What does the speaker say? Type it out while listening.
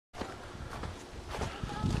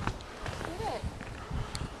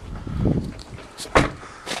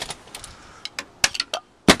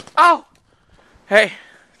Hey,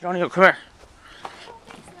 Johnny, come here.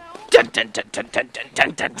 Dun, dun, dun, dun, dun, dun,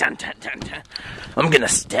 dun, dun, dun, dun, dun. I'm gonna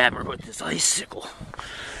stab her with this icicle.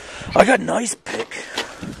 I got an ice pick.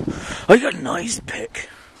 Look at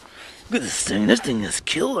this thing. This thing is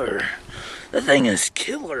killer. That thing is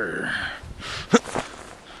killer. Oop.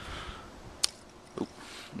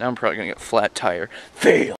 Now I'm probably gonna get a flat tire.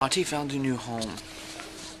 Fail. Auntie found a new home.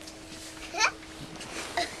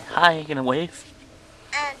 Hi, you gonna wave?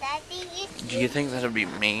 Do you think that'll be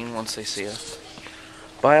mean once they see us?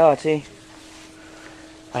 Bye, Auntie.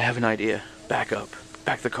 I have an idea. Back up.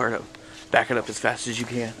 Back the cart up. Back it up as fast as you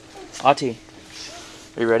can. Auntie,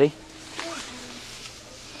 are you ready?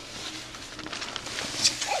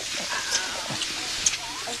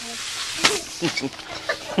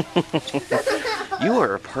 You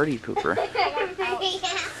are a party pooper.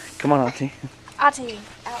 Come on, Auntie. Auntie.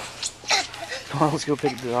 Come on, let's go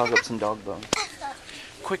pick the dog up some dog bones.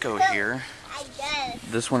 Quicko here.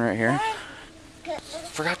 This one right here.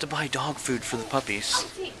 Forgot to buy dog food for the puppies.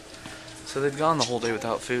 So they've gone the whole day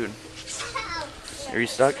without food. Are you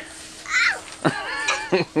stuck?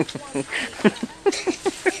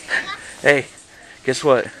 Hey, guess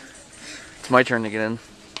what? It's my turn to get in.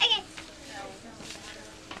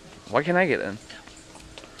 Why can't I get in?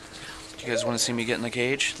 Do you guys want to see me get in the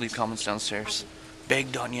cage? Leave comments downstairs.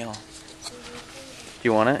 Beg Danielle. Do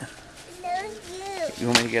you want it? No, you. You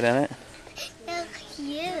want me to get in it? No,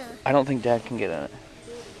 you. I don't think Dad can get in it.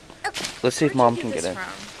 Let's see if Mom can get in.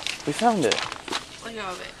 We found it. Let go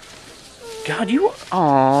of it. God, you...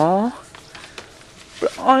 Aww.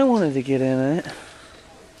 But I wanted to get in it.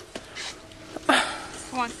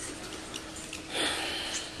 Come on.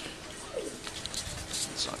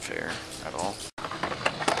 It's not fair at all.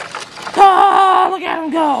 Ah! Look at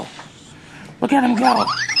him go! Look at him go!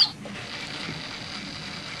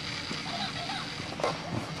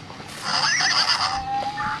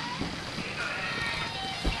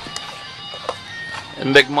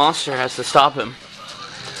 And Big Monster has to stop him.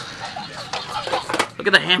 Look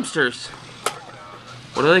at the hamsters.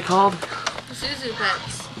 What are they called? Zuzu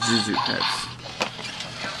pets. Zuzu pets.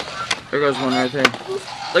 There goes one right there.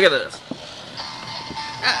 Look at this.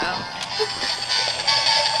 Uh-oh.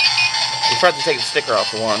 We forgot to take the sticker off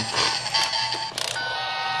for one.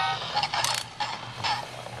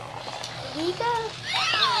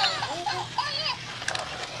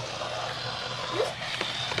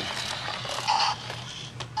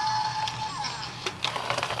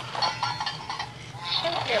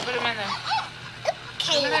 Here, put him in there.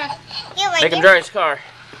 Make him drive his car.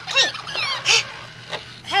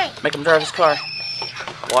 Make him drive his car.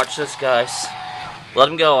 Watch this, guys. Let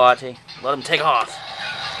him go, Auntie. Let him take off.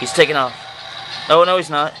 He's taking off. Oh, no, he's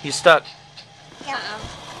not. He's stuck.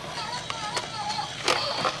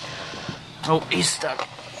 Oh, he's stuck.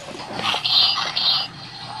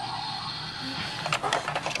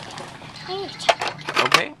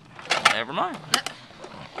 Okay, never mind.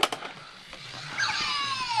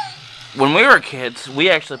 When we were kids, we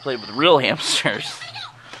actually played with real hamsters.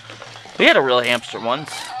 We had a real hamster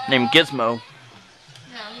once, named Gizmo. No,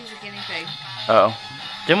 he's a guinea pig. Oh.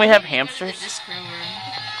 Didn't we have hamsters?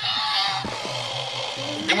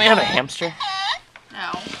 Didn't we have a hamster? No.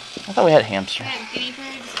 I thought we had a hamster. We had guinea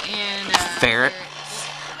pigs and ferret.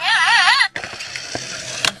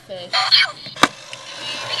 And fish.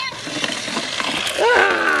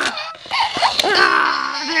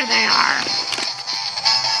 There they are.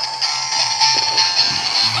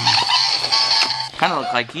 Kind of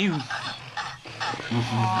look like you. Aw,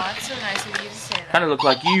 that's so nice of you to say that. Kind of look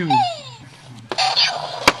like you. There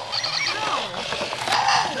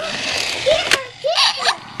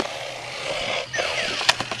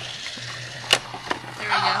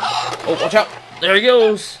we go. Oh, watch out. There he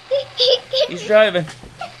goes. He's driving.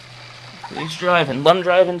 He's driving. Let him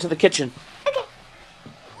drive into the kitchen.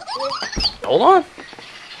 Hold on.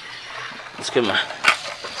 Let's give him a...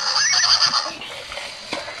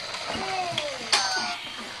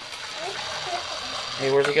 Hey,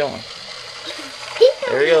 where's he going?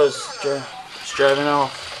 There he goes. He's driving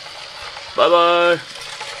off. Bye-bye.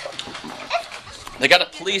 They got a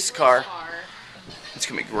police car. It's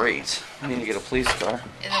gonna be great. I need to get a police car.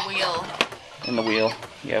 In the wheel. In the wheel.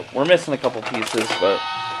 Yeah, we're missing a couple pieces, but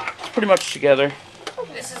it's pretty much together.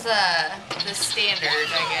 This is the standard,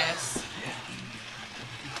 I guess.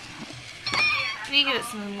 We need to get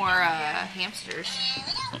some more hamsters.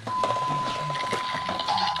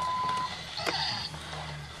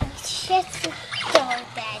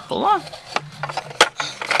 Hold on.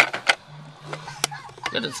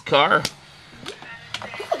 Got his car.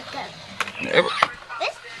 There we go.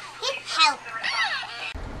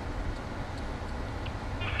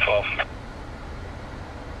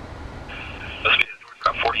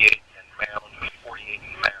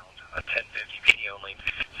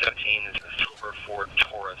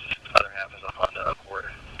 for us. The other half is